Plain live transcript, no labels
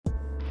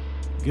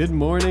Good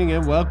morning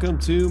and welcome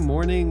to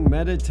Morning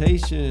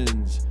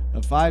Meditations,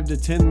 a 5 to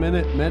 10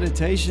 minute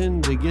meditation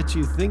to get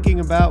you thinking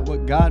about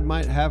what God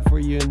might have for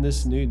you in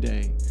this new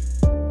day.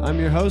 I'm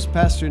your host,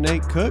 Pastor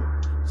Nate Cook,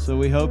 so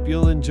we hope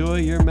you'll enjoy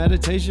your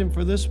meditation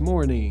for this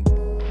morning.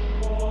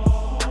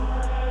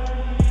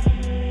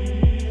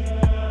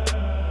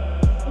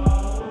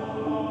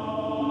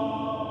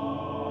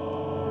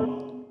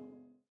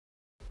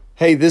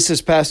 Hey, this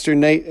is Pastor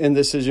Nate, and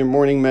this is your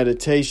morning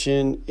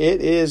meditation.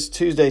 It is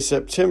Tuesday,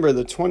 September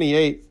the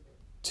 28th,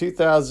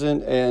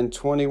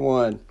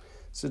 2021.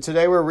 So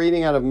today we're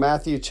reading out of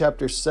Matthew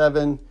chapter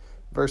 7,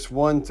 verse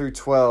 1 through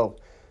 12.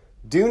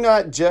 Do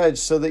not judge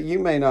so that you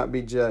may not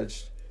be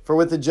judged. For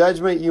with the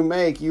judgment you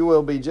make, you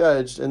will be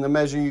judged, and the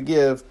measure you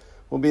give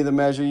will be the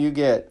measure you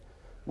get.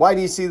 Why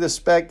do you see the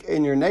speck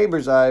in your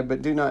neighbor's eye,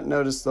 but do not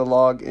notice the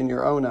log in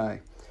your own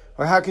eye?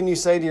 Or how can you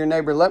say to your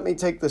neighbor, let me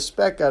take the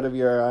speck out of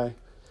your eye,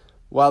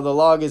 while the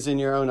log is in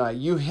your own eye?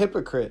 You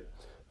hypocrite!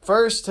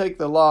 First take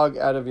the log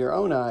out of your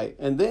own eye,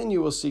 and then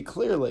you will see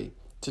clearly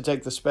to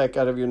take the speck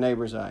out of your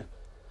neighbor's eye.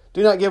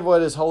 Do not give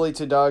what is holy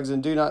to dogs,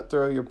 and do not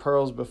throw your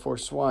pearls before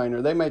swine,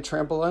 or they may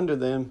trample under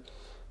them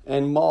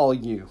and maul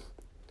you.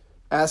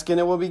 Ask, and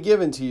it will be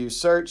given to you.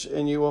 Search,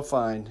 and you will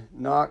find.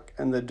 Knock,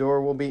 and the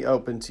door will be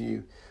opened to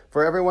you.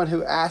 For everyone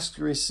who asks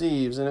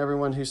receives, and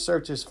everyone who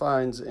searches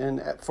finds,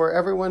 and for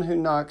everyone who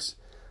knocks,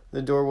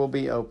 the door will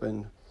be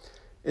opened.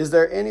 Is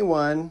there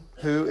anyone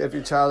who, if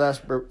your child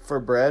asks for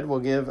bread, will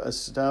give a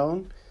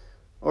stone?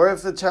 Or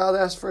if the child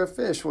asks for a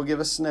fish, will give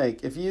a snake?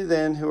 If you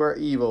then, who are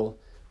evil,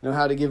 know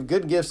how to give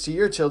good gifts to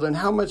your children,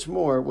 how much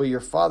more will your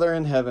Father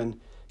in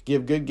heaven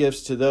give good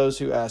gifts to those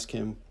who ask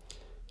him?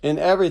 In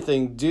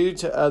everything, do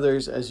to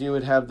others as you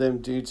would have them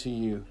do to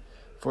you.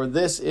 For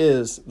this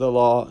is the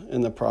law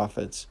and the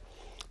prophets.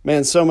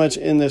 Man, so much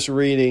in this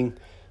reading.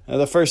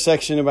 The first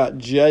section about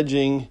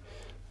judging.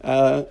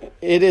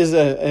 It is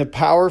a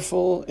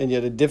powerful and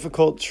yet a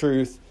difficult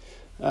truth.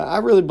 I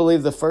really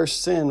believe the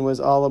first sin was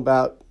all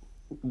about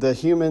the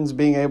humans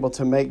being able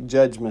to make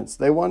judgments.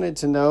 They wanted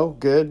to know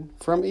good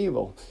from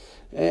evil.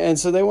 And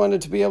so they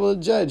wanted to be able to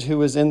judge who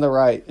was in the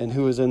right and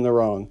who was in the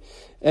wrong.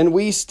 And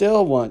we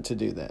still want to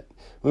do that.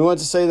 We want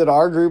to say that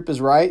our group is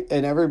right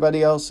and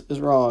everybody else is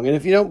wrong. And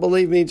if you don't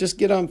believe me, just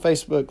get on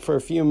Facebook for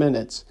a few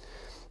minutes.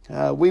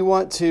 We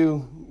want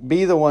to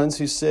be the ones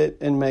who sit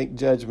and make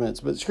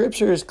judgments. But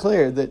Scripture is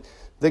clear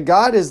that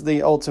God is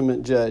the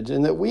ultimate judge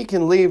and that we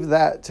can leave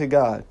that to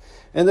God.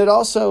 And that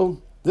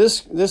also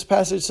this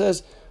passage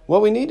says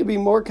what we need to be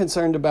more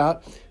concerned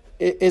about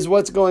is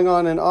what's going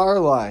on in our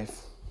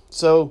life.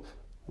 So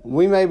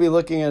we may be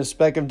looking at a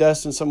speck of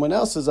dust in someone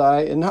else's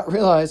eye and not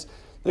realize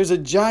there's a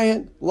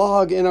giant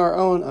log in our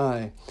own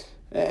eye.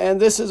 And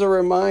this is a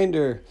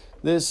reminder.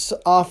 This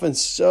often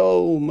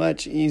so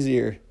much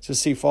easier to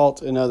see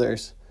fault in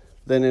others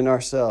than in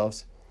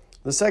ourselves.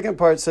 The second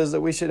part says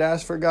that we should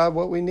ask for God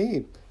what we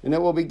need, and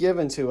it will be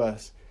given to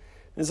us.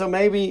 And so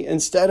maybe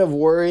instead of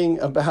worrying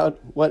about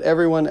what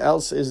everyone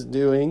else is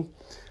doing,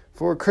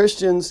 for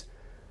Christians,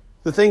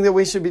 the thing that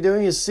we should be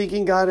doing is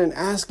seeking God and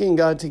asking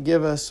God to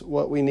give us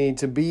what we need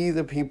to be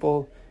the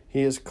people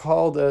He has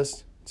called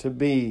us to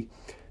be.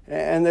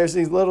 And there's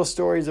these little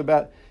stories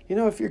about,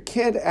 if your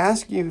kid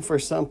asks you for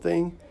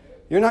something,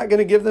 you're not going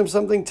to give them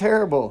something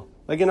terrible.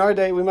 Like in our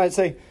day, we might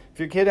say, if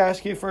your kid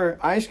asks you for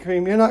ice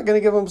cream, you're not going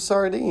to give them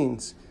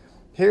sardines.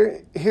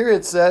 Here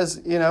it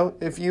says,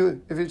 if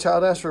your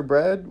child asks for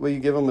bread, will you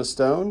give them a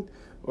stone?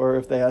 Or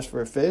if they ask for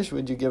a fish,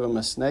 would you give them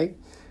a snake?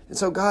 And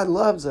so God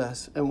loves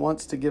us and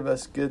wants to give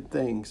us good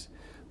things.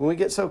 When we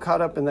get so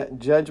caught up in that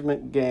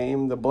judgment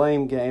game, the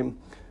blame game,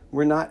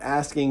 we're not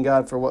asking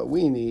God for what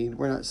we need.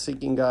 We're not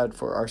seeking God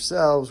for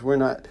ourselves. We're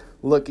not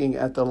looking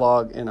at the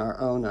log in our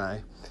own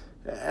eye.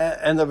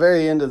 And the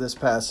very end of this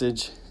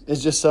passage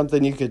is just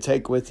something you could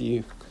take with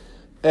you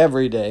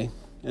every day.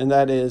 And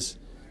that is,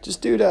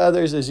 just do to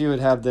others as you would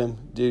have them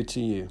do to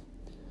you.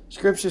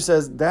 Scripture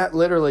says that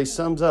literally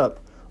sums up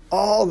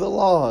all the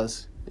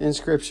laws in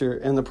Scripture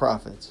and the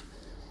prophets.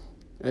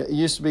 It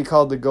used to be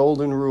called the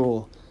Golden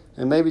Rule.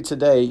 And maybe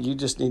today you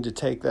just need to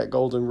take that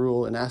Golden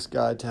Rule and ask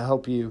God to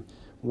help you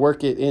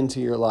work it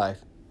into your life.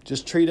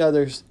 Just treat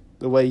others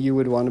the way you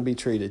would want to be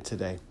treated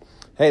today.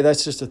 Hey,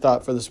 that's just a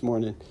thought for this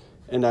morning.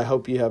 And I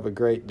hope you have a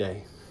great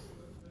day.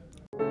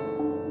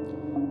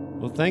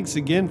 Well, thanks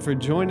again for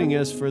joining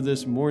us for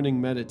this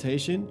morning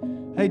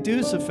meditation. Hey, do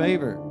us a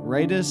favor.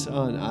 Rate us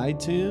on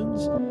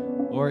iTunes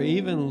or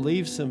even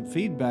leave some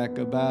feedback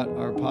about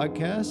our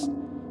podcast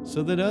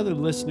so that other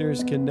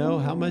listeners can know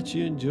how much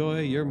you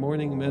enjoy your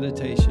morning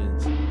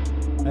meditations.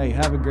 Hey,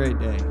 have a great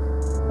day.